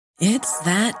It's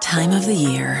that time of the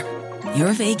year.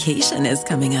 Your vacation is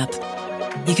coming up.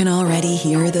 You can already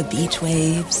hear the beach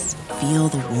waves, feel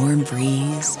the warm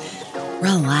breeze,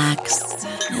 relax,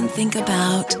 and think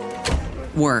about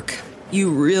work.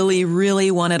 You really, really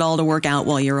want it all to work out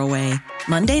while you're away.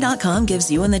 Monday.com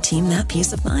gives you and the team that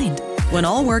peace of mind. When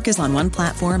all work is on one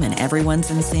platform and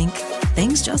everyone's in sync,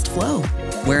 things just flow.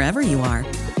 Wherever you are,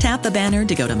 tap the banner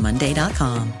to go to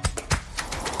Monday.com.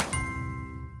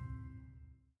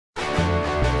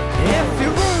 If your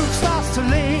roof starts to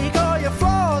leak or your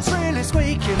floor's really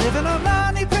squeak, you live in a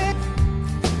money pit.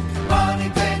 Money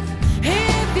pit.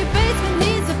 If your basement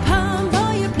needs a pump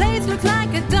or your place looks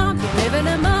like a dump, you live in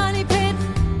a money pit.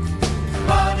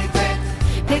 Money pit.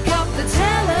 Pick up the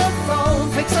telephone,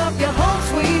 fix up your home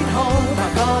sweet home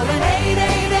by calling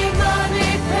 888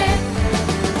 Money Pit.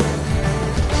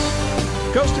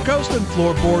 Coast to coast and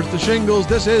floorboards to shingles.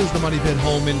 This is the Money Pit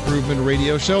Home Improvement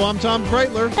Radio Show. I'm Tom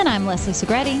Kreitler. And I'm Leslie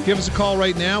Segretti. Give us a call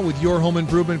right now with your home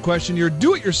improvement question, your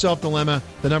do-it-yourself dilemma.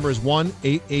 The number is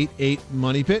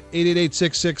 1-888-MONEY-PIT,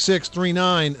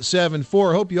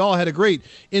 888-666-3974. Hope you all had a great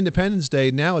Independence Day.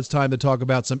 Now it's time to talk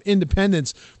about some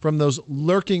independence from those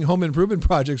lurking home improvement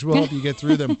projects. We'll help you get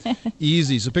through them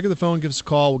easy. So pick up the phone, give us a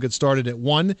call. We'll get started at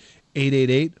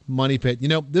 1-888-MONEY-PIT. You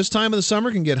know, this time of the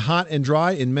summer can get hot and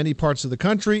dry in many parts of the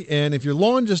country, and if your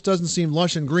lawn just doesn't seem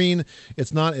lush and green,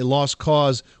 it's not a lost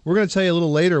cause. We're going to tell you a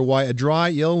little later why a dry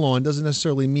yellow lawn doesn't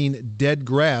necessarily mean dead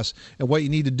grass and what you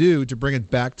need to do to bring it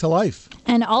back to life.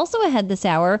 And also ahead this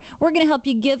hour, we're going to help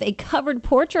you give a covered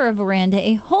porch or a veranda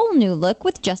a whole new look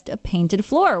with just a painted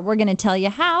floor. We're going to tell you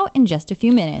how in just a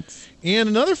few minutes. And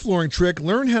another flooring trick,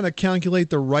 learn how to calculate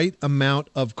the right amount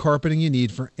of carpeting you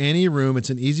need for any room. It's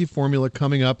an easy formula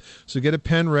coming up, so get a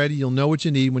pen ready. You'll know what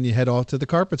you need when you head off to the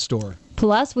carpet store.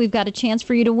 Plus, we've got a chance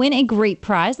for you to win a great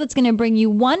prize that's going to bring you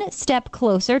one step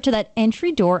closer to that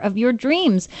entry door of your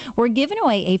dreams. We're giving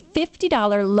away a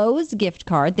 $50 Lowe's gift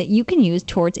card that you can use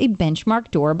towards a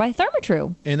benchmark door by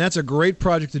Therma-Tru. And that's a great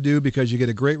project to do because you get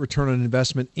a great return on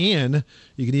investment, and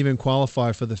you can even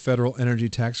qualify for the federal energy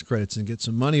tax credits and get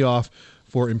some money off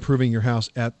for improving your house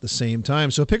at the same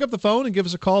time. So pick up the phone and give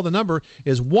us a call. The number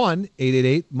is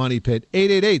 1-888-MONEY-PIT,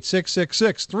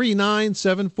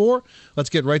 888-666-3974. Let's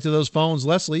get right to those phones.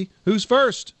 Leslie, who's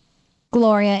first?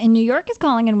 Gloria in New York is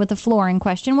calling in with a flooring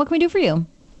question. What can we do for you?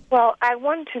 Well, I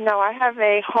wanted to know, I have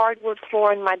a hardwood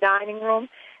floor in my dining room,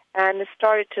 and it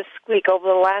started to squeak over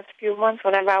the last few months.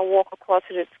 Whenever I walk across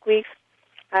it, it squeaks.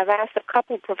 I've asked a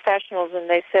couple of professionals, and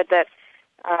they said that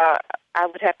I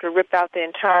would have to rip out the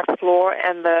entire floor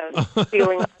and the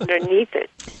ceiling underneath it.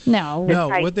 No,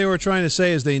 what they were trying to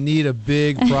say is they need a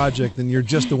big project, and you're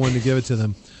just the one to give it to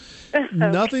them. Okay.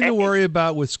 Nothing to worry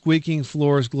about with squeaking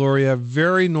floors, Gloria.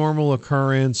 Very normal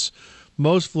occurrence.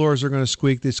 Most floors are going to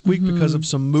squeak. They squeak because of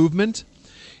some movement.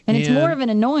 And it's more of an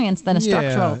annoyance than a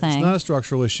structural thing. It's not a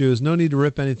structural issue. There's no need to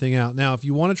rip anything out. Now, if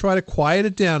you want to try to quiet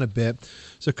it down a bit,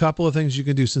 there's a couple of things you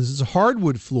can do. Since it's a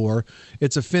hardwood floor,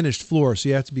 it's a finished floor, so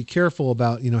you have to be careful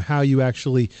about how you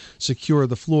actually secure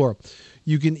the floor.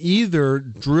 You can either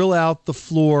drill out the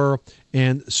floor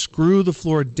and screw the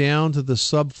floor down to the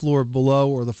subfloor below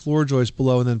or the floor joist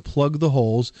below and then plug the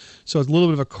holes. So it's a little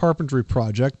bit of a carpentry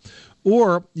project.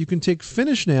 Or you can take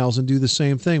finish nails and do the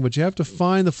same thing, but you have to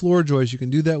find the floor joist. You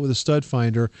can do that with a stud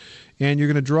finder, and you're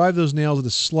going to drive those nails at a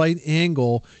slight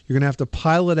angle. You're going to have to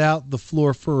pilot out the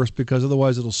floor first because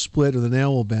otherwise it'll split or the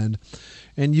nail will bend.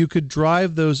 And you could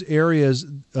drive those areas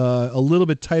a little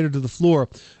bit tighter to the floor,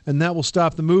 and that will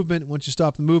stop the movement. Once you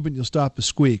stop the movement, you'll stop the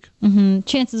squeak. Mm-hmm.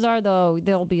 Chances are, though,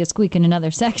 there'll be a squeak in another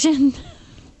section.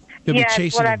 Yeah,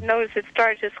 what I've noticed, it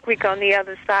started to squeak on the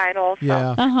other side also.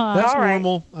 Yeah, that's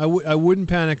normal. I wouldn't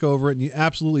panic over it, and you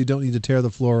absolutely don't need to tear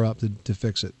the floor up to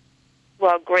fix it.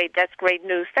 Well, great. That's great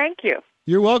news. Thank you.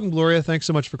 You're welcome, Gloria. Thanks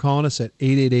so much for calling us at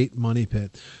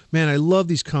 888-MONEY-PIT. Man, I love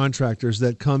these contractors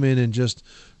that come in and just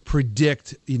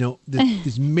predict,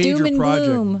 this major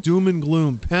project. Doom and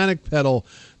gloom, panic pedal.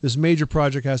 This major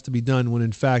project has to be done when,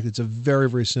 in fact, it's a very,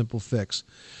 very simple fix.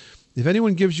 If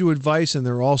anyone gives you advice and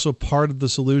they're also part of the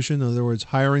solution, in other words,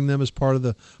 hiring them as part of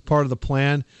the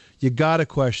plan, you got to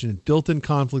question it. Built-in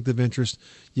conflict of interest.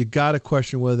 You got to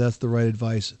question whether that's the right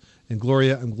advice. And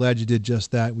Gloria, I'm glad you did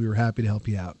just that. We were happy to help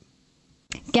you out.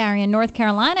 Gary in North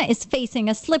Carolina is facing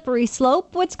a slippery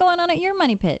slope. What's going on at your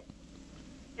money pit?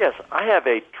 Yes, I have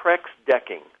a Trex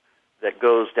decking that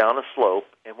goes down a slope,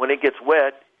 and when it gets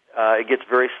wet, it gets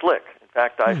very slick. In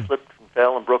fact, I slipped and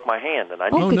fell and broke my hand. And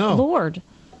good Lord.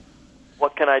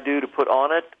 What can I do to put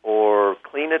on it or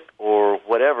clean it or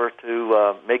whatever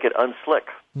to make it unslick?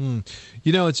 You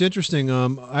know, it's interesting.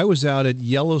 I was out at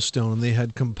Yellowstone, and they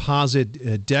had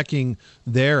composite decking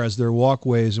there as their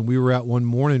walkways, and we were out one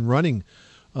morning running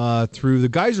through the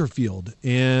geyser field,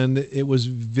 and it was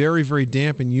very, very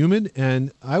damp and humid,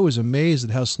 and I was amazed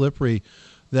at how slippery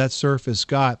that surface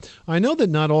got. I know that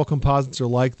not all composites are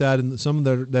like that, and some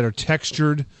that are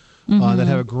textured, that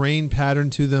have a grain pattern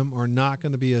to them, are not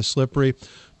going to be as slippery.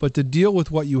 But to deal with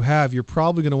what you have, you're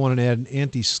probably going to want to add an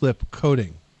anti-slip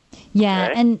coating. Yeah,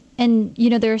 Okay. and you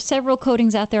know, there are several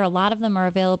coatings out there. A lot of them are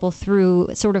available through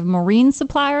sort of marine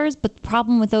suppliers, but the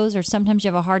problem with those are sometimes you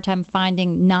have a hard time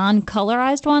finding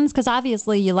non-colorized ones, because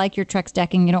obviously you like your Trex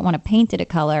decking, you don't want to paint it a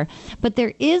color. But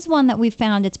there is one that we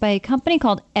found. It's by a company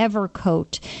called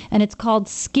Evercoat, and it's called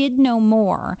Skid No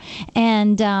More.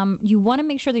 And you want to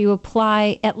make sure that you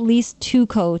apply at least 2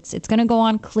 coats. It's going to go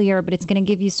on clear, but it's going to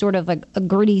give you sort of a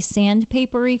gritty,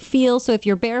 sandpapery feel. So if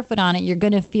you're barefoot on it, you're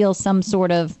going to feel some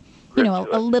sort of, you know,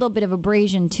 a little bit of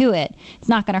abrasion to it. It's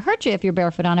not going to hurt you if you're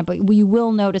barefoot on it, but you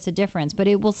will notice a difference. But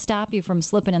it will stop you from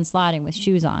slipping and sliding with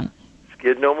shoes on.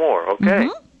 Skid no more. Okay.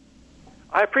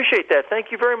 I appreciate that. Thank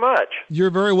you very much. You're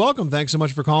very welcome. Thanks so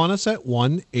much for calling us at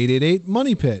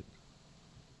 1-888-MONEY-PIT.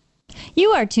 You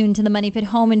are tuned to the Money Pit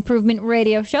Home Improvement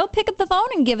Radio Show. Pick up the phone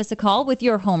and give us a call with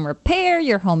your home repair,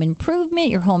 your home improvement,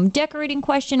 your home decorating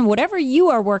question, whatever you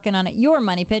are working on at your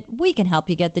Money Pit. We can help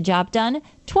you get the job done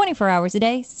 24 hours a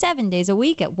day, 7 days a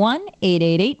week at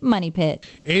 1-888-MONEY-PIT.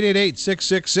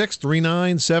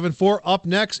 888-666-3974. Up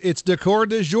next, it's Decor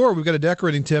du Jour. We've got a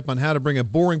decorating tip on how to bring a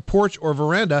boring porch or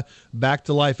veranda back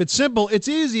to life. It's simple, it's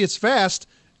easy, it's fast,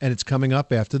 and it's coming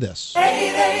up after this.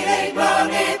 888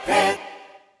 Money Pit.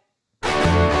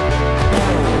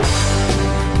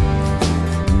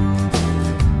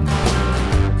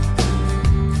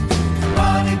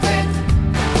 Money Pit.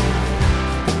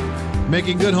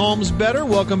 Making good homes better.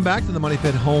 Welcome back to the Money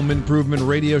Pit Home Improvement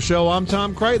Radio Show. I'm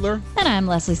Tom Kreitler, And I'm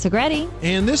Leslie Segretti.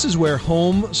 and this is where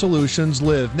home solutions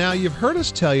live. Now, you've heard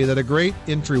us tell you that a great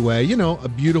entryway, you know, a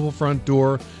beautiful front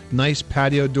door, nice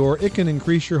patio door, it can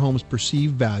increase your home's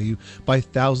perceived value by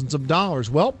thousands of dollars.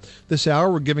 Well, this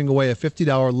hour we're giving away a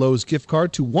 $50 Lowe's gift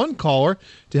card to one caller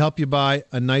to help you buy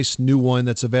a nice new one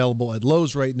that's available at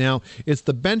Lowe's right now. It's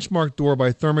the Benchmark door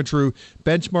by Therma-Tru.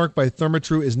 Benchmark by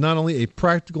Therma-Tru is not only a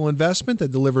practical investment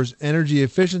that delivers energy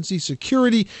efficiency,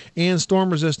 security, and storm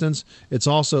resistance, it's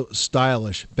also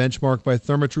stylish. Benchmark by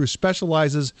Therma-Tru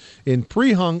specializes in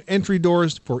pre-hung entry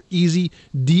doors for easy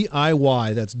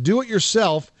DIY. That's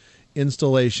do-it-yourself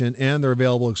installation, and they're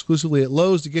available exclusively at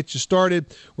Lowe's. To get you started,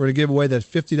 we're going to give away that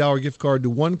 $50 gift card to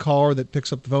one caller that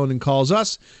picks up the phone and calls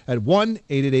us at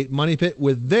 1-888-MONEY-PIT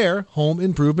with their home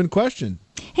improvement question.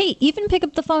 Hey, even pick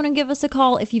up the phone and give us a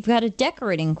call if you've got a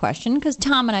decorating question, because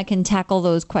Tom and I can tackle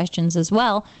those questions as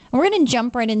well. And we're going to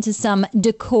jump right into some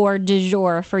decor du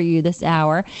jour for you this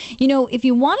hour. You know, if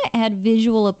you want to add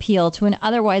visual appeal to an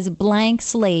otherwise blank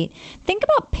slate, think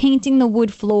about painting the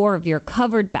wood floor of your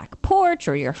covered back porch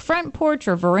or your front porch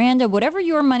or veranda, whatever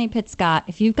your Money Pit's got.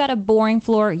 If you've got a boring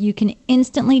floor, you can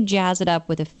instantly jazz it up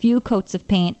with a few coats of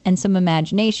paint and some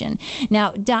imagination.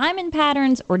 Now, diamond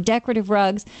patterns or decorative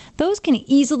rugs, those can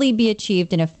easily be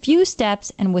achieved in a few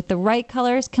steps, and with the right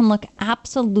colors can look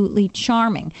absolutely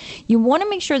charming. You want to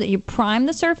make sure that you prime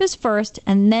the surface first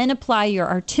and then apply your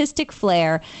artistic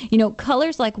flair. You know,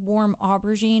 colors like warm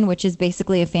aubergine, which is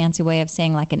basically a fancy way of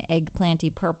saying like an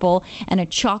eggplanty purple, and a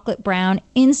chocolate brown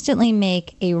instantly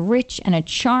make a rich and a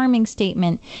charming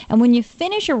statement. And when you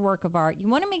finish your work of art, you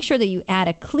want to make sure that you add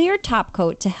a clear top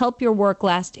coat to help your work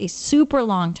last a super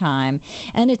long time.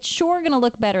 And it's sure going to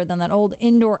look better than that old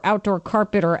indoor-outdoor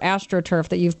carpet or astroturf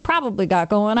that you've probably got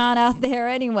going on out there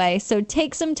anyway. So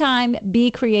take some time,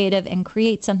 be creative, and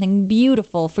create something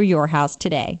beautiful for your house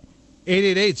today.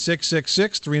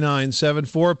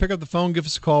 888-666-3974. Pick up the phone, give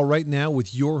us a call right now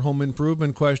with your home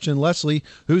improvement question. Leslie,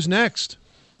 who's next?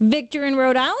 Victor in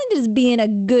Rhode Island is being a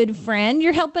good friend.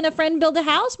 You're helping a friend build a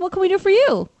house. What can we do for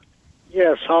you?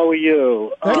 Yes, how are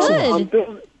you? Good. I'm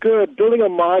good. Building a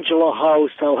modular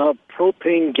house. I'll have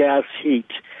propane gas heat.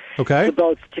 Okay. It's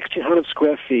about 1,600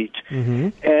 square feet.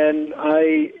 Mm-hmm. And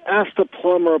I asked the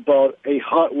plumber about a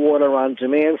hot water on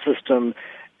demand system,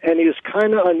 and he was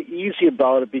kind of uneasy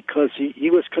about it because he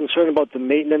was concerned about the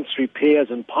maintenance, repairs,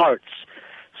 and parts.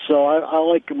 So I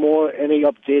like any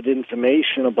updated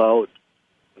information about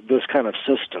this kind of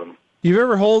system. You've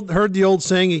ever heard the old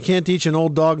saying, you can't teach an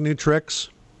old dog new tricks?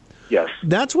 Yes.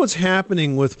 That's what's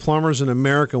happening with plumbers in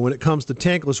America when it comes to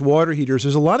tankless water heaters.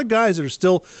 There's a lot of guys that are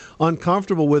still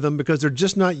uncomfortable with them because they're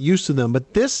just not used to them.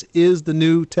 But this is the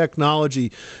new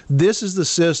technology. This is the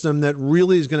system that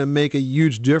really is going to make a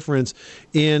huge difference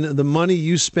in the money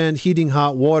you spend heating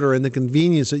hot water and the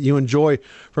convenience that you enjoy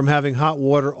from having hot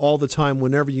water all the time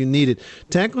whenever you need it.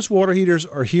 Tankless water heaters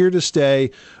are here to stay.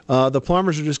 The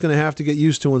plumbers are just going to have to get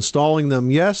used to installing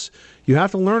them. Yes, you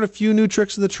have to learn a few new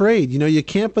tricks of the trade. You know, you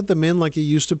can't put them in like you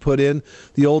used to put in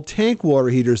the old tank water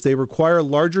heaters. They require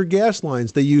larger gas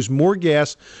lines. They use more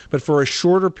gas, but for a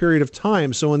shorter period of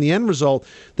time. So in the end result,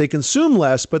 they consume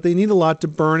less, but they need a lot to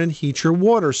burn and heat your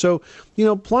water. So, you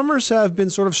know, plumbers have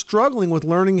been sort of struggling with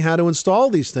learning how to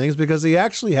install these things because they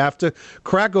actually have to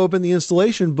crack open the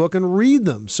installation book and read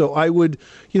them. So I would,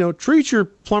 you know, treat your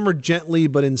plumber gently,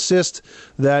 but insist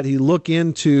that he look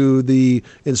into the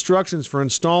instructions for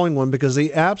installing one because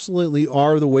they absolutely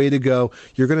are the way to go.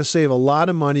 You're going to save a lot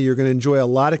of money. You're going to enjoy a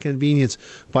lot of convenience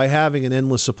by having an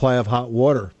endless supply of hot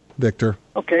water. Victor.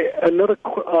 Okay, another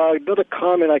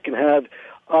comment I can have.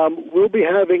 We'll be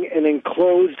having an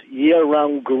enclosed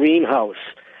year-round greenhouse.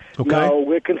 Okay. Now,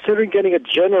 we're considering getting a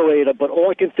generator, but all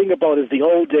I can think about is the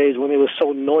old days when they were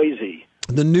so noisy.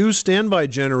 The new standby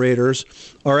generators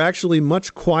are actually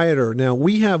much quieter. Now,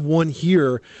 we have one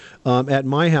here at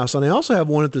my house, and I also have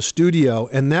one at the studio,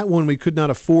 and that one we could not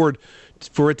afford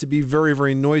for it to be very,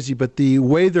 very noisy. But the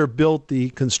way they're built,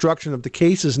 the construction of the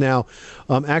cases now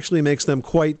actually makes them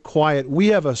quite quiet. We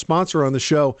have a sponsor on the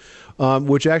show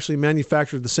which actually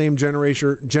manufactured the same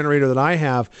generator that I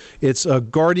have. It's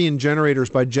Guardian Generators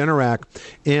by Generac.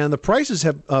 And the prices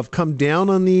have come down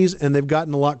on these, and they've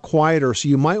gotten a lot quieter. So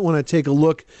you might want to take a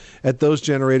look at those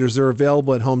generators. They're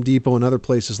available at Home Depot and other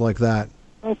places like that.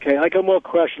 Okay, I got more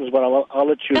questions, but I'll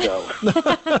let you go.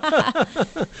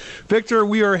 Victor,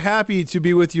 we are happy to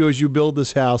be with you as you build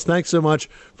this house. Thanks so much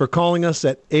for calling us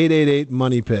at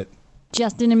 888-MONEY-PIT.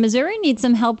 Justin in Missouri needs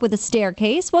some help with a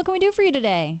staircase. What can we do for you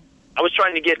today? I was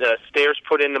trying to get stairs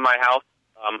put into my house.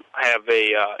 I have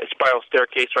a spiral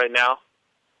staircase right now.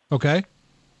 Okay.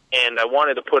 And I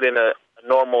wanted to put in a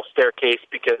normal staircase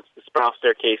because the spiral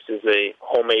staircase is a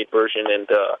homemade version and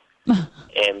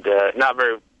not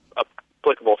very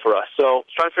applicable for us. So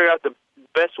trying to figure out the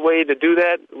best way to do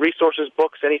that. Resources,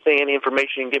 books, any information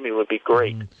you can give me would be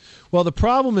great. Well, the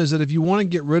problem is that if you want to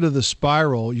get rid of the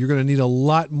spiral, you're going to need a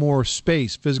lot more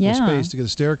space, physical space, to get a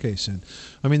staircase in.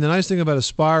 I mean, the nice thing about a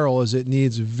spiral is it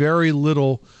needs very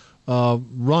little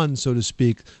run, so to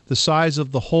speak. The size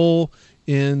of the hole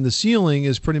in the ceiling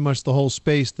is pretty much the whole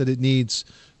space that it needs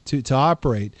to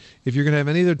operate. If you're going to have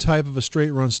any other type of a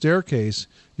straight run staircase,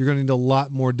 you're going to need a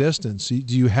lot more distance.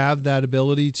 Do you have that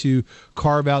ability to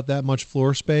carve out that much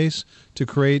floor space to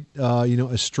create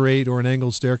a straight or an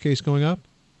angled staircase going up?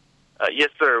 Yes,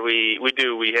 sir. We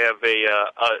do. We have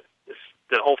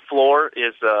the whole floor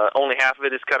is only half of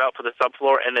it is cut out for the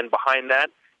subfloor, and then behind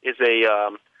that is a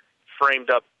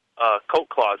framed up coat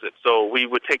closet. So we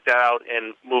would take that out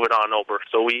and move it on over.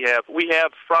 So we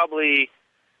have probably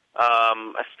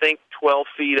I think 12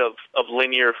 feet of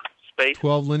linear space.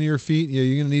 12 linear feet? Yeah,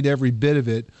 you're going to need every bit of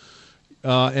it.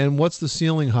 And what's the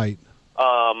ceiling height?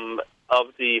 Of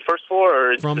the first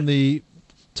floor? Or from the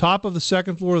top of the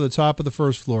second floor to the top of the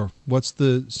first floor. What's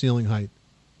the ceiling height?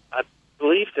 I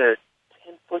believe they're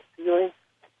 10-foot ceilings.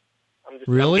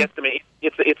 Really? I'm guesstimating.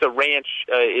 It's a ranch.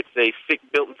 It's a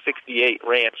built in '68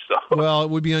 ranch. So. Well, it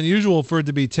would be unusual for it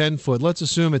to be 10 foot. Let's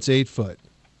assume it's 8 foot.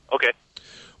 Okay.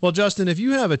 Well, Justin, if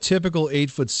you have a typical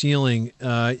 8-foot ceiling,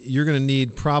 you're going to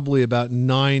need probably about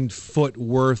 9 foot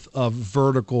worth of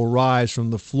vertical rise from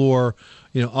the floor,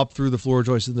 up through the floor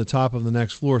joist to the top of the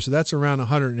next floor. So that's around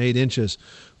 108 inches.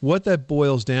 What that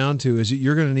boils down to is that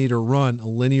you're going to need a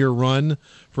linear run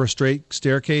for a straight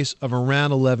staircase of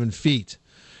around 11 feet.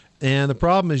 And the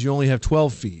problem is you only have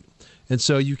 12 feet. And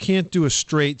so you can't do a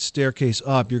straight staircase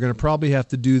up. You're going to probably have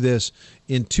to do this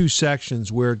in 2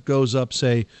 sections where it goes up,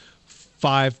 say,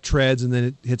 5 treads, and then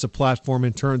it hits a platform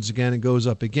and turns again and goes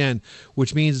up again,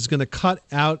 which means it's going to cut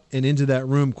out and into that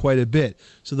room quite a bit.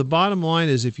 So the bottom line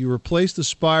is if you replace the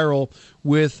spiral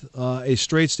with a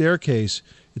straight staircase,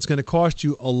 it's going to cost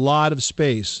you a lot of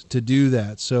space to do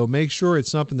that. So make sure it's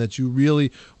something that you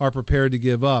really are prepared to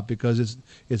give up, because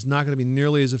it's not going to be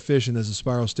nearly as efficient as the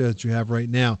spiral stair that you have right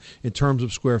now in terms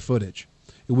of square footage.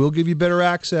 It will give you better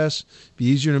access, be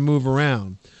easier to move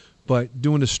around, but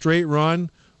doing a straight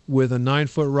run with a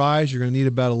 9-foot rise, you're going to need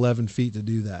about 11 feet to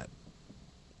do that.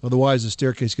 Otherwise, the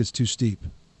staircase gets too steep.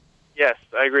 Yes,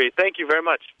 I agree. Thank you very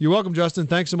much. You're welcome, Justin.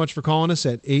 Thanks so much for calling us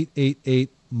at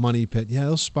 888-MONEY-PIT. Yeah,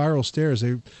 those spiral stairs,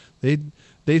 they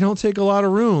don't take a lot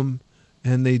of room,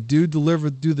 and they do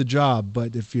the job.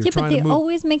 But if you're trying to move, they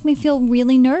always make me feel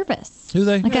really nervous. Do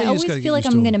they? Like Yeah, I you always just gotta feel get like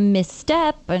used I'm to going to them.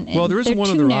 misstep. And Well, there is they're one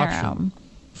too other narrow. option: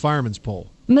 fireman's pole.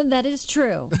 But that is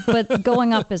true, but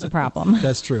going up is a problem.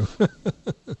 That's true.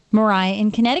 Mariah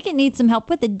in Connecticut needs some help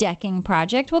with the decking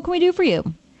project. What can we do for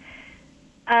you?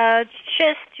 I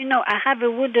have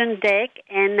a wooden deck,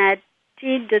 and I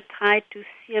did try to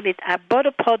seal it. I bought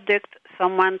a product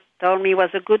someone told me was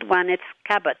a good one. It's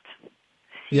Cabot.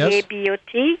 Yes.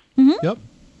 C-A-B-O-T. Mm-hmm. Yep.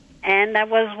 And I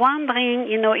was wondering,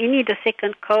 you need a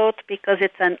second coat because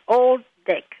it's an old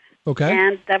deck. Okay.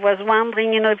 And I was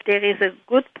wondering, if there is a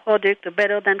good product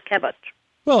better than Cabot.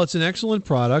 Well, it's an excellent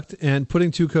product, and putting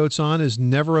 2 coats on is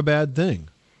never a bad thing.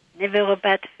 Never a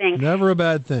bad thing. Never a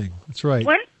bad thing. That's right.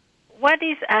 Well,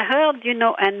 I heard,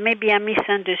 and maybe I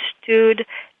misunderstood,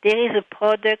 there is a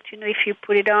product, if you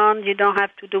put it on, you don't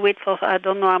have to do it for I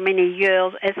don't know how many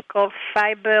years. It's called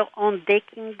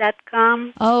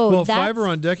fiberonDecking.com. Oh, well, Fiber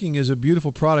on Decking is a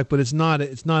beautiful product, but it's not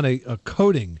a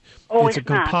coating. Oh, it's a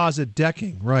composite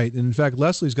decking, right? And in fact,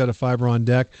 Leslie's got a Fiber on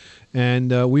Deck,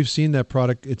 and we've seen that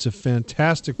product. It's a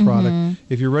fantastic product. Mm-hmm.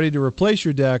 If you're ready to replace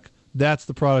your deck, that's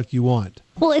the product you want.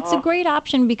 Well, it's a great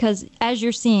option because, as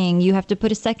you're seeing, you have to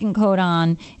put a second coat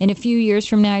on. In a few years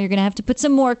from now, you're going to have to put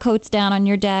some more coats down on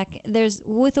your deck.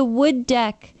 With a wood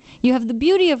deck, you have the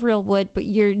beauty of real wood, but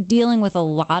you're dealing with a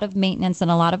lot of maintenance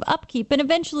and a lot of upkeep, and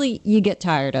eventually you get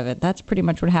tired of it. That's pretty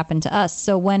much what happened to us.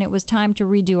 So when it was time to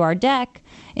redo our deck,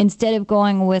 instead of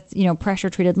going with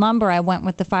pressure-treated lumber, I went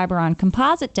with the Fiberon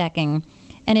composite decking.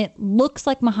 And it looks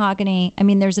like mahogany. I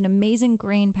mean, there's an amazing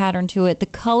grain pattern to it. The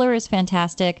color is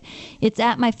fantastic. It's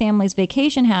at my family's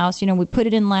vacation house. We put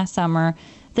it in last summer.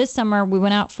 This summer, we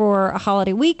went out for a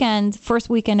holiday weekend. First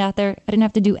weekend out there, I didn't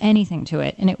have to do anything to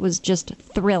it. And it was just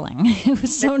thrilling. It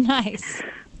was so nice.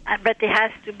 But it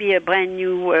has to be a brand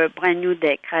new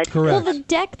deck, right? Correct. Well, the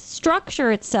deck structure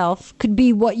itself could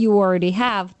be what you already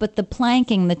have, but the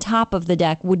planking, the top of the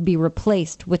deck, would be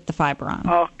replaced with the Fiberon.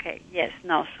 Okay, yes,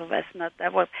 no, so that's not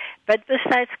that one. But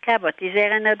besides Cabot, is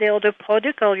there another other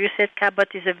product, or you said Cabot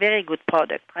is a very good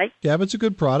product, right? Cabot's a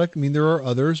good product. I mean, there are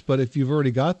others, but if you've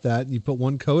already got that and you put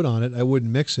 1 coat on it, I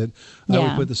wouldn't mix it. I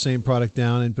would put the same product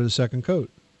down and put a second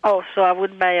coat. Oh, so I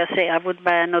would buy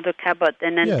another Cabot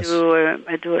and then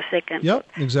do a second. Yep,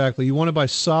 exactly. You want to buy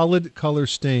solid color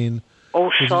stain. Oh,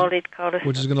 solid color stain.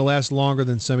 Which is going to last longer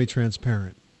than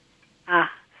semi-transparent. Sorry.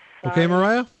 Okay,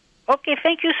 Mariah? Okay,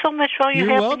 thank you so much for your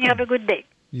help, welcome. and you have a good day.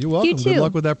 You're welcome. You too. Good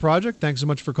luck with that project. Thanks so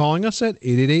much for calling us at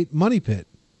 888-MONEY-PIT.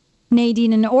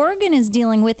 Nadine in Oregon is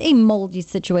dealing with a moldy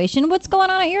situation. What's going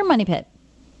on at your money pit?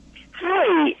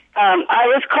 Hi. I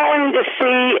was calling to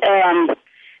see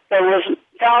there was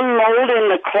found mold in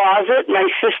the closet. My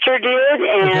sister did,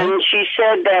 and she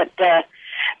said that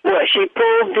she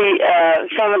pulled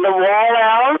some of the wall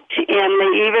out, and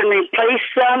they even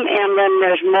replaced some, and then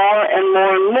there's more and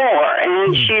more and more.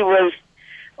 And she was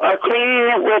cleaning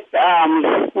it with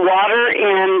water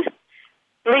and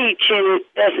bleach, and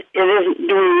it isn't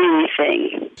doing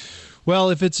anything.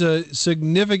 Well, if it's a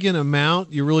significant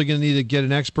amount, you're really going to need to get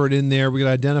an expert in there. We're going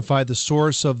to identify the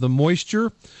source of the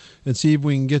moisture and see if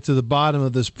we can get to the bottom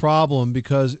of this problem,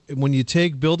 because when you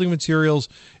take building materials,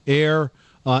 air,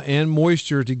 and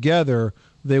moisture together,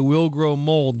 they will grow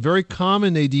mold. Very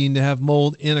common, Nadine, to have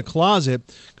mold in a closet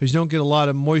because you don't get a lot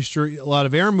of moisture, a lot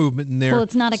of air movement in there. Well,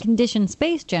 it's not a conditioned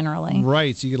space generally.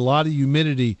 Right, so you get a lot of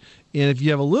humidity. And if you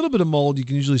have a little bit of mold, you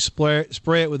can usually spray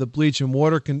it with a bleach and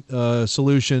water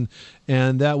solution,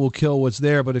 and that will kill what's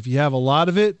there. But if you have a lot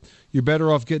of it, you're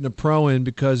better off getting a pro in,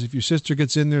 because if your sister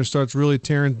gets in there and starts really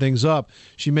tearing things up,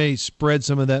 she may spread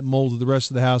some of that mold to the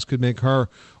rest of the house, could make her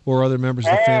or other members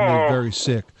of the family very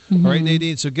sick. Mm-hmm. All right,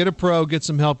 Nadine, so get a pro, get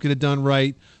some help, get it done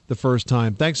right the first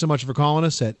time. Thanks so much for calling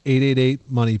us at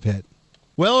 888-MONEY-PIT.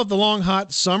 Well, if the long,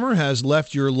 hot summer has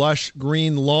left your lush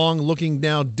green lawn looking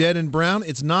now dead and brown,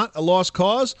 it's not a lost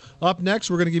cause. Up next,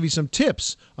 we're going to give you some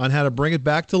tips on how to bring it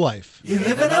back to life. You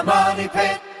live in a money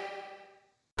pit.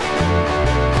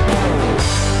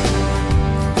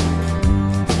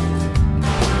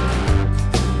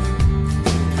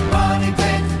 Money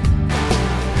pit.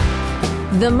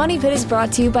 The Money Pit is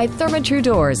brought to you by Therma-Tru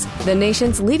Doors, the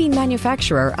nation's leading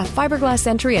manufacturer of fiberglass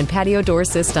entry and patio door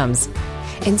systems.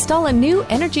 Install a new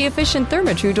energy-efficient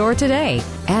Therma-Tru door today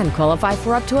and qualify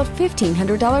for up to a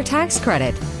 $1,500 tax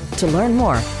credit. To learn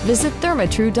more, visit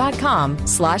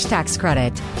thermatru.com/tax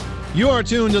credit. You are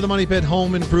tuned to the Money Pit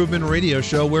Home Improvement Radio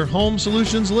Show, where home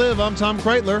solutions live. I'm Tom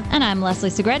Kreitler. And I'm Leslie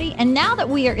Segretti. And now that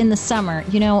we are in the summer,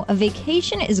 a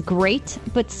vacation is great,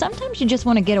 but sometimes you just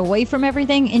want to get away from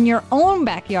everything in your own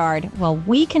backyard. Well,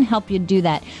 we can help you do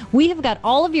that. We have got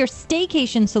all of your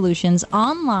staycation solutions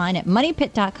online at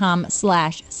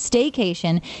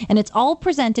moneypit.com/staycation, and it's all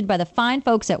presented by the fine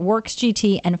folks at Works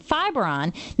GT and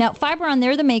Fiberon. Now, Fiberon,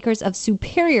 they're the makers of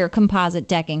superior composite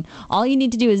decking. All you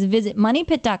need to do is visit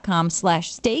moneypit.com/staycation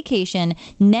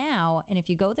now, and if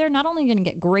you go there, not only are you going to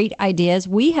get great ideas,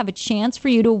 we have a chance for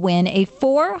you to win a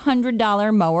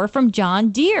 $400 mower from John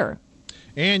Deere.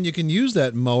 And you can use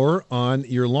that mower on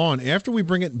your lawn after we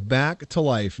bring it back to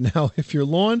life. Now, if your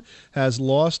lawn has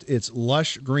lost its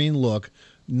lush green look,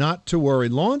 not to worry.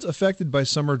 Lawns affected by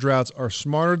summer droughts are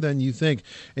smarter than you think.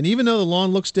 And even though the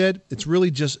lawn looks dead, it's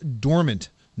really just dormant.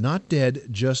 Not dead,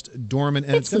 just dormant.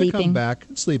 And it's going to come back.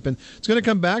 It's sleeping. It's going to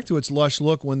come back to its lush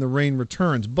look when the rain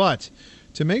returns. But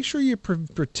to make sure you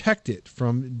protect it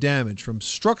from damage, from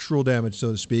structural damage,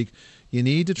 so to speak, you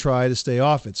need to try to stay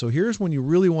off it. So here's when you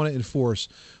really want to enforce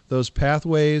those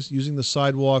pathways, using the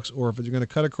sidewalks, or if you're going to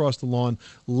cut across the lawn,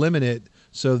 limit it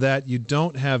so that you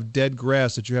don't have dead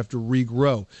grass that you have to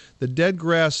regrow. The dead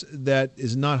grass that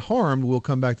is not harmed will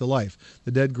come back to life.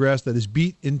 The dead grass that is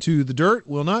beat into the dirt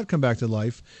will not come back to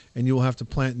life, and you will have to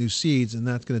plant new seeds, and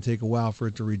that's going to take a while for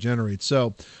it to regenerate.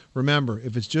 So remember,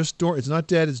 if it's just it's not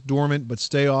dead, it's dormant, but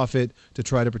stay off it to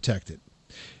try to protect it.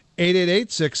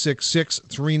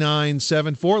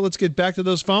 888-666-3974. Let's get back to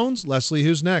those phones. Leslie,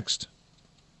 who's next?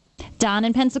 Don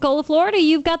in Pensacola, Florida.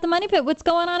 You've got the Money Pit. What's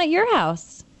going on at your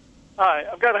house? Hi,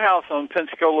 I've got a house on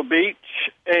Pensacola Beach,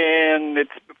 and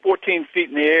it's 14 feet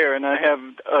in the air, and I have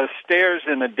stairs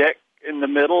and a deck in the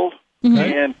middle,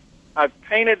 and I've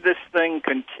painted this thing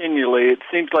continually. It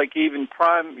seems like even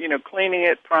cleaning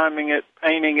it, priming it,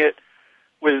 painting it.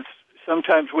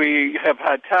 Sometimes we have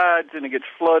high tides and it gets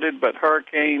flooded, but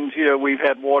hurricanes, we've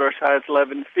had water as high as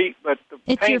 11 feet. But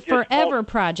it's your forever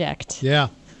project. Yeah.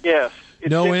 Yes.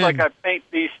 It seems like I paint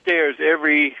these stairs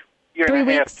every year 3 and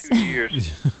a half, weeks. 2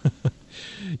 years.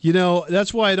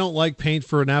 That's why I don't like paint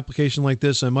for an application like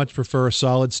this. I much prefer a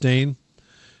solid stain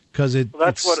because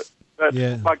That's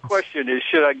my question is,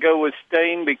 should I go with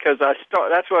stain? Because that's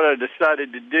what I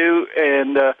decided to do,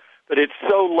 and but it's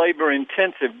so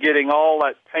labor-intensive getting all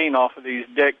that paint off of these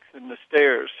decks and the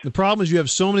stairs. The problem is you have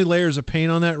so many layers of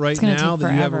paint on that right now that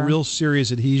you have a real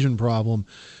serious adhesion problem.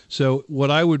 So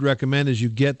what I would recommend is you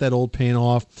get that old paint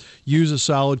off, use a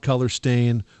solid color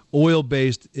stain,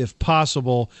 oil-based if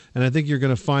possible, and I think you're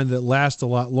going to find that it lasts a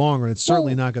lot longer, and it's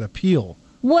certainly not going to peel.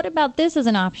 What about this as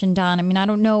an option, Don? I mean, I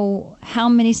don't know how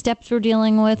many steps we're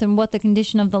dealing with and what the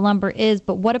condition of the lumber is,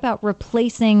 but what about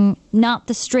replacing not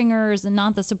the stringers and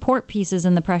not the support pieces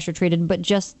in the pressure treated, but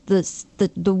just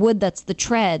the wood that's the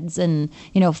treads and,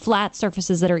 flat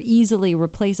surfaces that are easily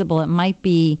replaceable? It might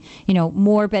be,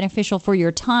 more beneficial for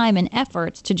your time and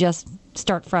efforts to just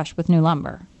start fresh with new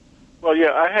lumber. Well,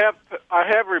 yeah, I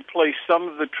have replaced some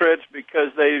of the treads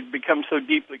because they become so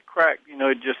deeply cracked,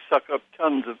 it just suck up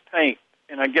tons of paint.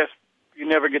 And I guess you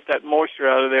never get that moisture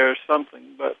out of there or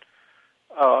something. But,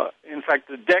 in fact,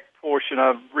 the deck portion,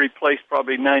 I've replaced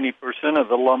probably 90% of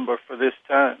the lumber for this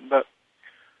time. But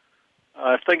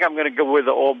I think I'm going to go with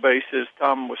the oil base, as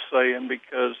Tom was saying,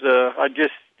 because I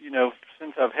just,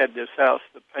 since I've had this house,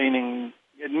 the painting,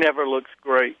 it never looks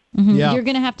great. Mm-hmm. Yeah. You're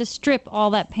going to have to strip all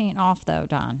that paint off, though,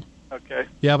 Don. Okay.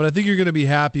 Yeah, but I think you're going to be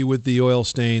happy with the oil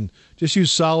stain. Just use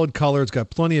solid color. It's got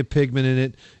plenty of pigment in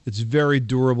it. It's very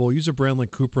durable. Use a brand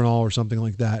like Cuprinol or something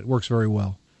like that. It works very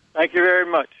well. Thank you very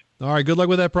much. All right, good luck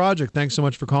with that project. Thanks so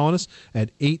much for calling us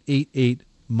at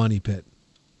 888-MONEY-PIT.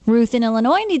 Ruth in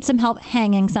Illinois needs some help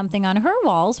hanging something on her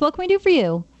walls. What can we do for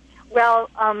you? Well,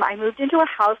 I moved into a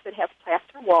house that has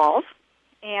plaster walls.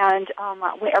 And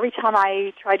every time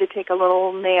I try to take a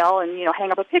little nail and,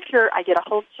 hang up a picture, I get a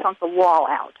whole chunk of wall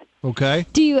out. Okay.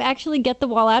 Do you actually get the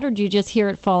wall out, or do you just hear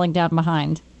it falling down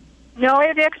behind? No,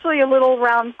 it actually, a little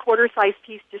round quarter-sized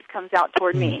piece just comes out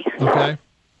toward me. Okay.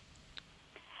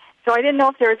 So I didn't know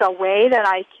if there's a way that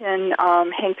I can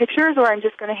hang pictures, or I'm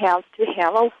just going to have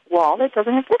a wall that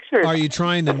doesn't have pictures. Are you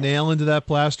trying to nail into that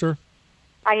plaster?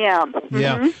 I am.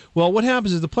 Yeah. Mm-hmm. Well, what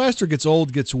happens is the plaster gets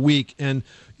old, gets weak, and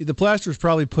the plaster is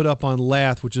probably put up on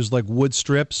lath, which is like wood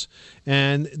strips.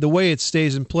 And the way it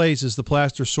stays in place is the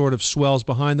plaster sort of swells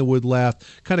behind the wood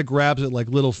lath, kind of grabs it like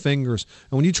little fingers.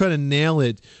 And when you try to nail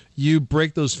it, you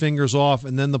break those fingers off,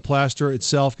 and then the plaster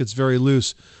itself gets very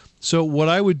loose. So what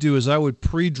I would do is I would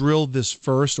pre-drill this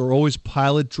first, or always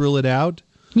pilot drill it out.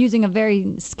 Using a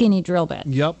very skinny drill bit.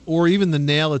 Yep, or even the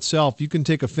nail itself. You can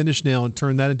take a finished nail and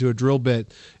turn that into a drill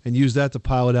bit and use that to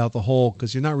pilot out the hole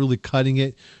because you're not really cutting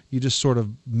it. You're just sort of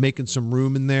making some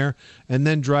room in there and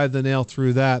then drive the nail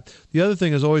through that. The other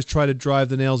thing is always try to drive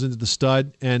the nails into the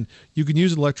stud, and you can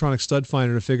use an electronic stud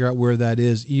finder to figure out where that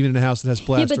is, even in a house that has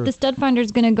plaster. Yeah, but the stud finder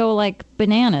is going to go like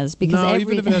bananas because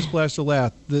even if it has plaster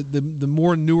lath, the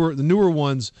newer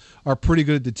ones are pretty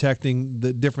good at detecting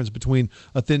the difference between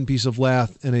a thin piece of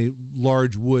lath and a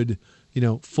large wood,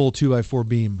 full 2x4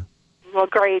 beam. Well,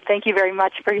 great. Thank you very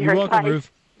much for your You're welcome, advice.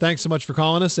 Ruth. Thanks so much for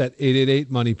calling us at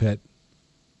 888-MONEY-PIT.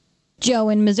 Joe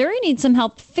in Missouri needs some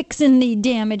help fixing the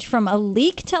damage from a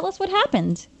leak. Tell us what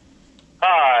happened.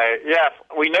 Hi. Yes,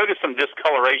 we noticed some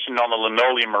discoloration on the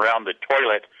linoleum around the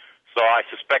toilet, so I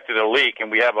suspected a leak, and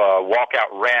we have a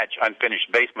walkout ranch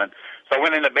unfinished basement. So I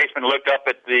went in the basement and looked up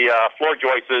at the floor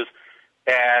joists,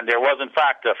 and there was, in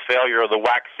fact, a failure of the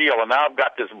wax seal. And now I've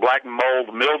got this black mold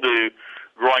mildew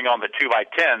growing on the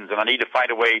 2x10s, and I need to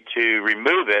find a way to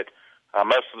remove it.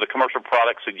 Most of the commercial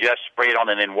products suggest spray it on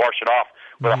and then wash it off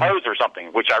with a hose or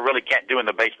something, which I really can't do in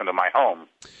the basement of my home.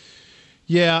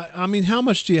 Yeah, I mean, how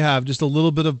much do you have? Just a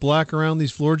little bit of black around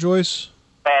these floor joists?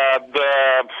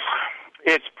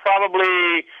 It's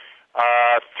probably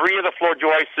 3 of the floor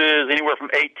joists, anywhere from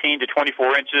 18 to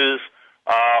 24 inches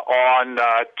on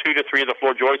 2 to 3 of the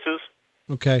floor joists.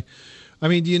 Okay. I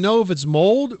mean, do you know if it's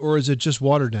mold or is it just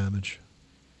water damage?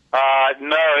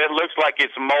 No, it looks like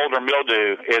it's mold or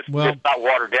mildew. It's not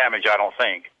water damage, I don't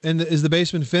think. And is the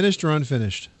basement finished or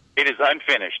unfinished? It is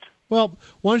unfinished. Well,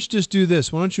 why don't you just do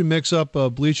this? Why don't you mix up a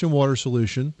bleach and water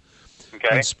solution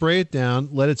and spray it down,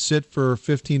 let it sit for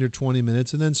 15 or 20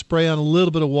 minutes, and then spray on a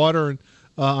little bit of water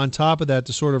on top of that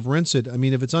to sort of rinse it. I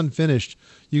mean, if it's unfinished,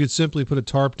 you could simply put a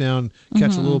tarp down,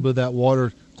 catch a little bit of that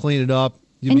water, clean it up.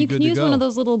 And you can use one of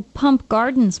those little pump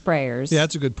garden sprayers. Yeah,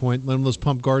 that's a good point. One of those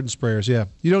pump garden sprayers, yeah.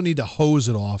 You don't need to hose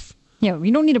it off. Yeah,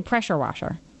 you don't need a pressure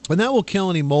washer. And that will kill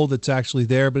any mold that's actually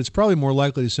there, but it's probably more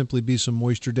likely to simply be some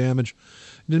moisture damage.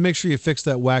 And then make sure you fix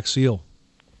that wax seal.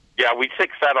 Yeah, we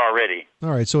fixed that already. All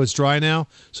right, so it's dry now?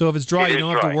 So if it's dry, you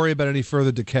don't have dry. to worry about any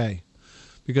further decay.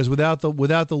 Because without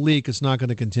the leak, it's not going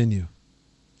to continue.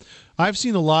 I've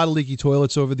seen a lot of leaky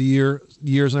toilets over the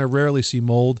years, and I rarely see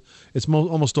mold. It's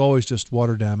almost always just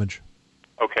water damage.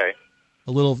 Okay.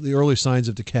 The early signs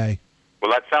of decay. Well,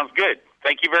 that sounds good.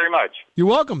 Thank you very much. You're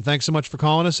welcome. Thanks so much for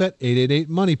calling us at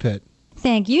 888-MONEY-PIT.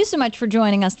 Thank you so much for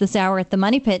joining us this hour at the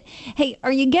Money Pit. Hey,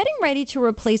 are you getting ready to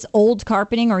replace old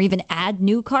carpeting or even add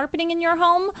new carpeting in your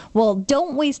home? Well,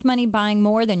 don't waste money buying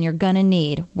more than you're going to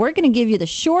need. We're going to give you the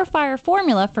surefire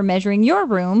formula for measuring your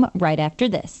room right after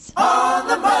this. On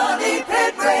the Money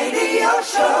Pit Radio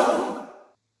Show.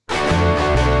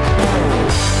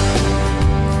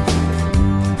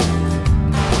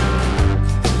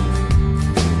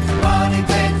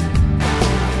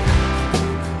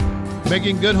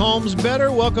 Making good homes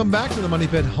better. Welcome back to the Money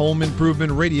Pit Home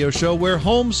Improvement Radio Show, where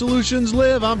home solutions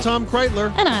live. I'm Tom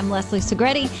Kreitler. And I'm Leslie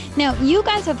Segretti. Now, you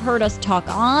guys have heard us talk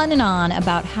on and on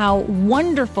about how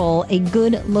wonderful a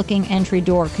good-looking entry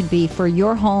door could be for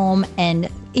your home and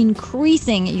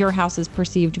increasing your house's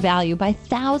perceived value by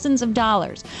thousands of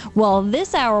dollars. Well,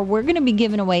 this hour, we're going to be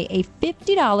giving away a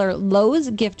 $50 Lowe's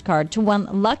gift card to one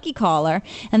lucky caller,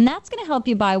 and that's going to help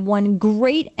you buy one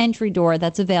great entry door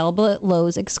that's available at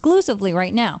Lowe's exclusively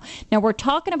right now. Now, we're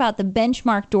talking about the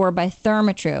Benchmark door by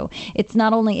Therma-Tru. It's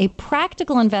not only a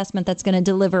practical investment that's going to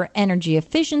deliver energy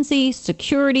efficiency,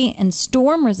 security, and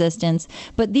storm resistance,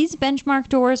 but these Benchmark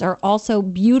doors are also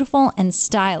beautiful and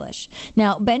stylish.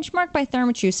 Now, Benchmark by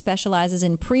Therma-Tru specializes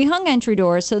in pre-hung entry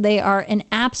doors, so they are an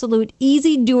absolute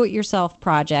easy do-it-yourself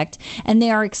project, and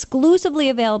they are exclusively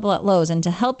available at Lowe's. And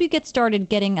to help you get started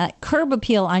getting a curb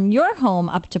appeal on your home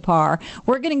up to par,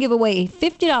 we're going to give away a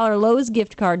 $50 Lowe's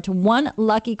gift card to one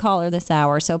lucky caller this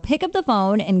hour. So pick up the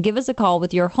phone and give us a call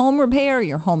with your home repair,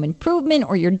 your home improvement,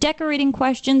 or your decorating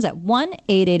questions at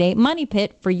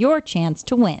 1-888-MONEY-PIT for your chance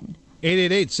to win.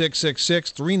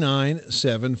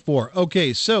 888-666-3974.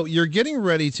 Okay, so you're getting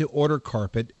ready to order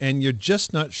carpet, and you're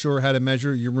just not sure how to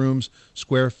measure your room's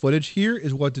square footage. Here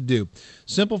is what to do.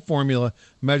 Simple formula.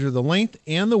 Measure the length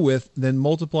and the width, then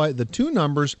multiply the two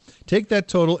numbers, take that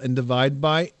total, and divide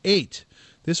by 8.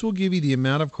 This will give you the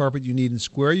amount of carpet you need in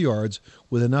square yards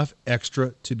with enough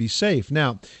extra to be safe.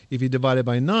 Now, if you divide it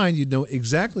by 9, you'd know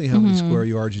exactly how many square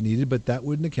yards you needed, but that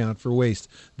wouldn't account for waste.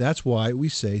 That's why we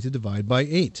say to divide by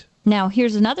 8. Now,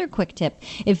 here's another quick tip.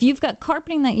 If you've got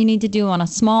carpeting that you need to do on a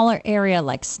smaller area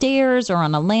like stairs or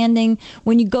on a landing,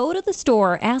 when you go to the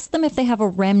store, ask them if they have a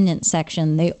remnant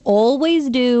section. They always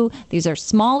do. These are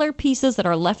smaller pieces that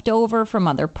are left over from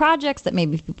other projects that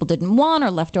maybe people didn't want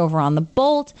or left over on the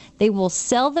bolt. They will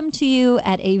sell them to you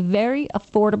at a very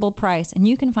affordable price, and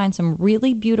you can find some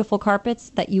really beautiful carpets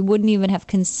that you wouldn't even have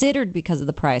considered because of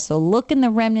the price. So look in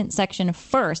the remnant section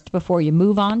first before you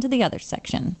move on to the other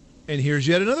section. And here's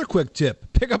yet another quick tip.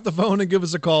 Pick up the phone and give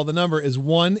us a call. The number is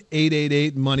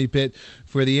 1-888-MONEY-PIT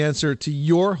for the answer to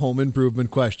your home improvement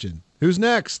question. Who's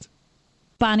next?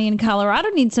 Bonnie in Colorado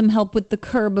needs some help with the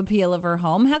curb appeal of her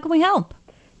home. How can we help?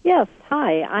 Yes,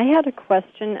 hi. I had a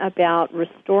question about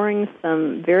restoring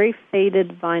some very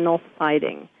faded vinyl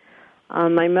siding.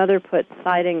 My mother put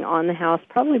siding on the house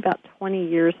probably about 20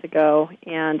 years ago,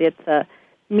 and it's a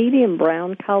medium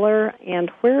brown color, and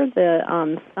where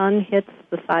the sun hits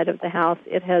the side of the house,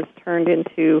 it has turned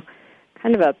into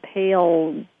kind of a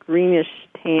pale greenish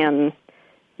tan,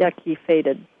 yucky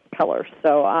faded color.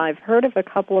 So I've heard of a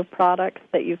couple of products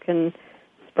that you can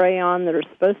spray on that are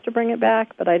supposed to bring it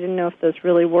back, but I didn't know if those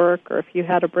really work or if you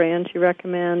had a brand you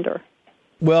recommend. Or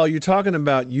Well, you're talking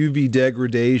about UV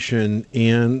degradation,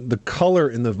 and the color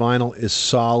in the vinyl is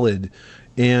solid.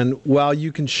 And while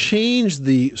you can change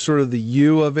the sort of the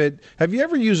hue of it, have you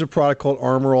ever used a product called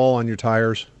Armor All on your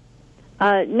tires?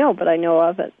 No, but I know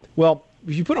of it. Well,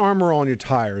 if you put Armor All on your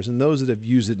tires, and those that have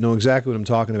used it know exactly what I'm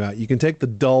talking about, you can take the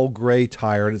dull gray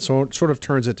tire, and it sort of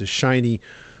turns it to shiny,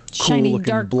 cool-looking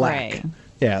dark black. gray.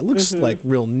 Yeah, it looks like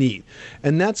real neat.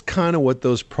 And that's kind of what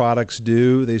those products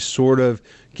do. They sort of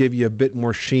give you a bit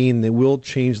more sheen. They will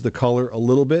change the color a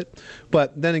little bit.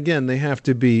 But then again, they have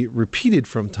to be repeated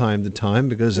from time to time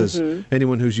because as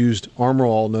anyone who's used Armor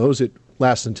All knows, it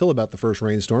lasts until about the first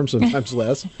rainstorm, sometimes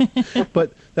less.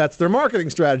 But that's their marketing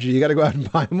strategy. You got to go out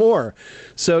and buy more.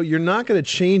 So you're not going to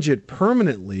change it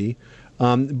permanently,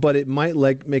 but it might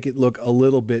make it look a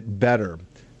little bit better.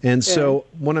 And so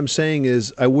what I'm saying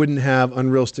is I wouldn't have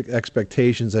unrealistic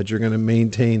expectations that you're going to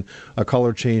maintain a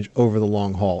color change over the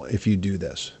long haul if you do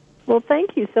this. Well,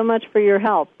 thank you so much for your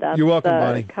help. That You're welcome,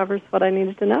 Bonnie. Covers what I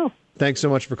needed to know. Thanks so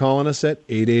much for calling us at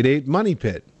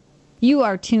 888-MONEY-PIT. You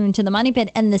are tuned to the Money Pit,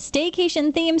 and the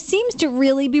staycation theme seems to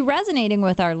really be resonating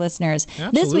with our listeners.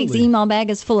 Absolutely. This week's email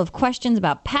bag is full of questions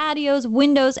about patios,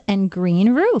 windows, and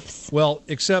green roofs. Well,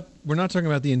 except we're not talking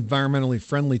about the environmentally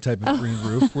friendly type of green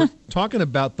roof. We're talking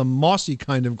about the mossy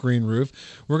kind of green roof.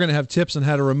 We're going to have tips on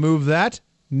how to remove that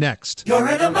next. You're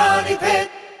in a money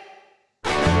pit.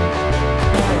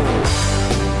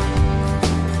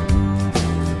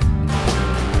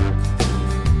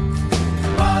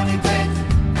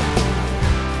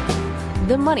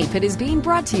 The Money Pit is being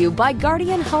brought to you by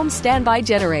Guardian Home Standby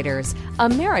Generators,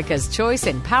 America's choice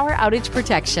in power outage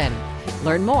protection.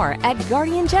 Learn more at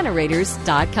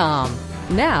guardiangenerators.com.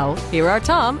 Now, here are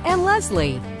Tom and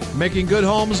Leslie. Making good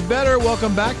homes better.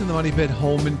 Welcome back to the Money Pit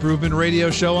Home Improvement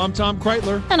Radio Show. I'm Tom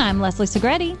Kreitler. And I'm Leslie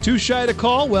Segretti. Too shy to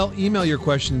call? Well, email your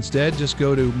question instead. Just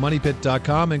go to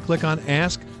moneypit.com and click on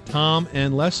Ask Tom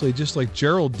and Leslie, just like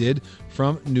Gerald did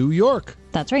from New York.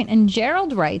 That's right. And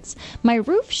Gerald writes, my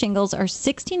roof shingles are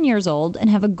 16 years old and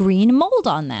have a green mold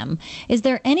on them. Is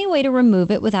there any way to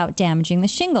remove it without damaging the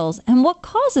shingles? And what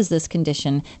causes this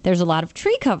condition? There's a lot of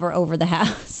tree cover over the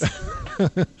house.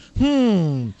 I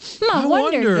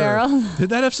wonder, Gerald. Did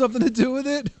that have something to do with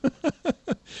it?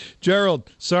 Gerald,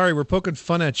 sorry, we're poking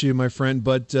fun at you, my friend,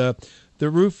 but the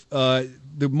roof,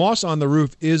 the moss on the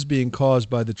roof is being caused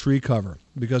by the tree cover,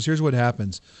 because here's what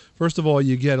happens. First of all,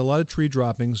 you get a lot of tree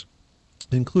droppings,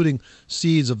 including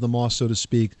seeds of the moss, so to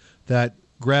speak, that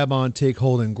grab on, take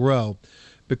hold, and grow.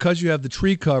 Because you have the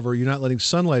tree cover, you're not letting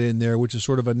sunlight in there, which is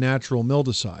sort of a natural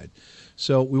mildewcide.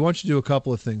 So we want you to do a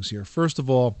couple of things here. First of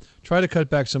all, try to cut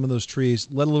back some of those trees,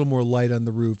 let a little more light on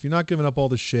the roof. You're not giving up all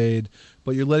the shade,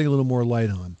 but you're letting a little more light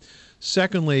on.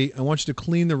 Secondly, I want you to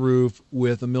clean the roof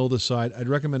with a mildewcide. I'd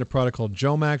recommend a product called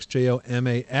Jomax,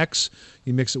 Jomax.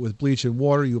 You mix it with bleach and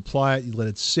water. You apply it. You let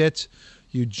it sit.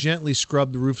 You gently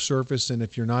scrub the roof surface, and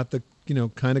if you're not the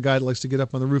kind of guy that likes to get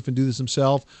up on the roof and do this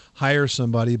himself, hire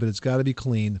somebody, but it's got to be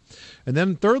clean. And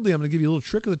then thirdly, I'm going to give you a little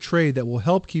trick of the trade that will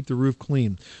help keep the roof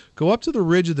clean. Go up to the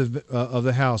ridge of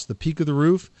the house, the peak of the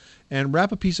roof, and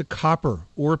wrap a piece of copper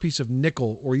or a piece of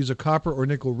nickel, or use a copper or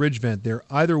nickel ridge vent there.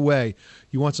 Either way,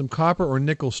 you want some copper or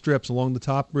nickel strips along the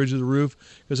top ridge of the roof,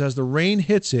 because as the rain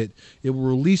hits it, it will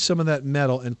release some of that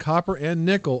metal, and copper and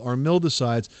nickel are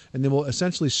mildewcides, and they will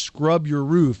essentially scrub your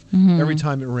roof every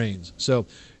time it rains. So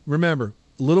remember,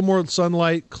 a little more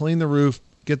sunlight, clean the roof,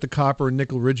 get the copper and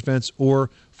nickel ridge vents or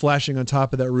flashing on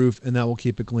top of that roof, and that will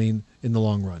keep it clean in the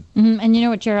long run. And you know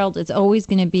what, Gerald? It's always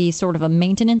going to be sort of a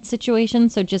maintenance situation,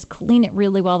 so just clean it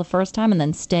really well the first time and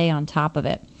then stay on top of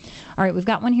it. All right, we've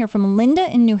got one here from Linda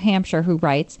in New Hampshire who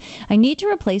writes, I need to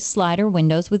replace slider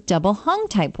windows with double hung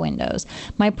type windows.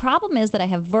 My problem is that I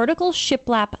have vertical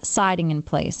shiplap siding in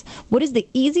place. What is the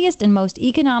easiest and most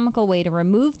economical way to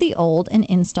remove the old and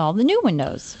install the new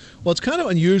windows? Well, it's kind of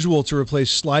unusual to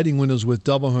replace sliding windows with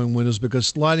double hung windows because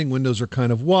sliding windows are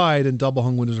kind of wide and double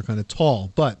hung windows are kind of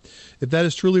tall. But if that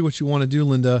is truly what you want to do,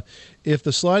 Linda, if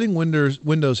the sliding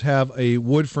windows have a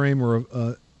wood frame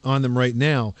or on them right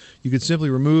now, you could simply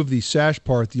remove the sash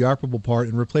part, the operable part,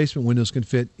 and replacement windows can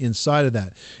fit inside of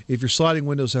that. If your sliding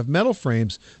windows have metal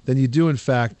frames, then you do, in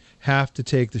fact, have to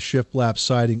take the shiplap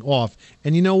siding off.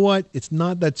 And you know what? It's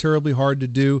not that terribly hard to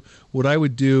do. What I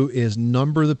would do is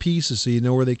number the pieces so you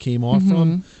know where they came off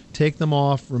from, take them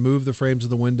off, remove the frames of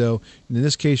the window. And in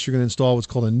this case, you're going to install what's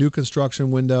called a new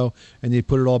construction window, and you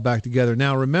put it all back together.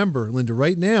 Now, remember, Linda,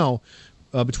 right now,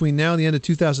 between now and the end of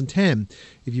 2010,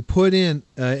 if you put in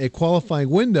a qualifying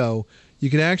window, you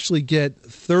can actually get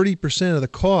 30% of the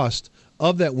cost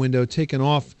of that window taken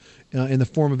off in the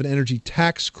form of an energy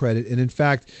tax credit. And in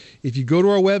fact, if you go to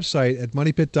our website at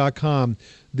moneypit.com,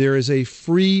 there is a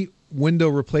free window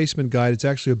replacement guide. It's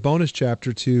actually a bonus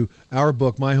chapter to our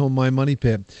book, My Home, My Money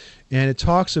Pit. And it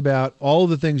talks about all of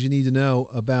the things you need to know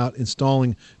about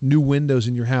installing new windows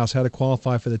in your house, how to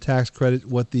qualify for the tax credit,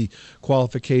 what the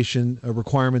qualification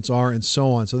requirements are, and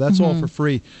so on. So that's all for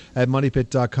free at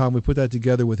moneypit.com. We put that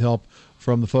together with help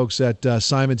from the folks at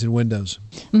Simonton Windows.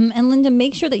 And Linda,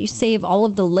 make sure that you save all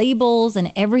of the labels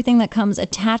and everything that comes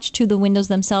attached to the windows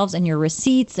themselves and your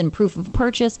receipts and proof of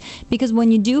purchase, because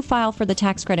when you do file for the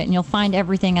tax credit, and you'll find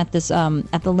everything at this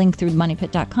at the link through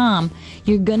moneypit.com,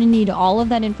 you're going to need all of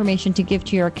that information to give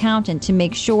to your accountant to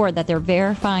make sure that they're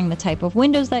verifying the type of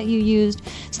windows that you used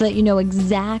so that you know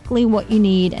exactly what you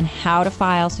need and how to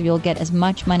file so you'll get as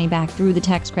much money back through the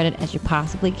tax credit as you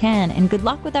possibly can. And good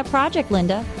luck with that project,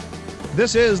 Linda.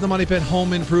 This is the Money Pit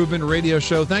Home Improvement Radio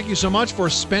Show. Thank you so much for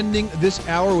spending this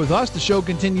hour with us. The show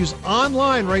continues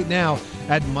online right now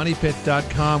at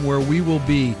moneypit.com, where we will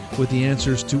be with the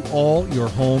answers to all your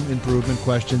home improvement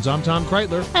questions. I'm Tom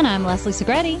Kreitler. And I'm Leslie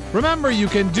Segretti. Remember, you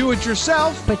can do it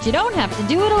yourself, but you don't have to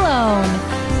do it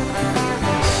alone.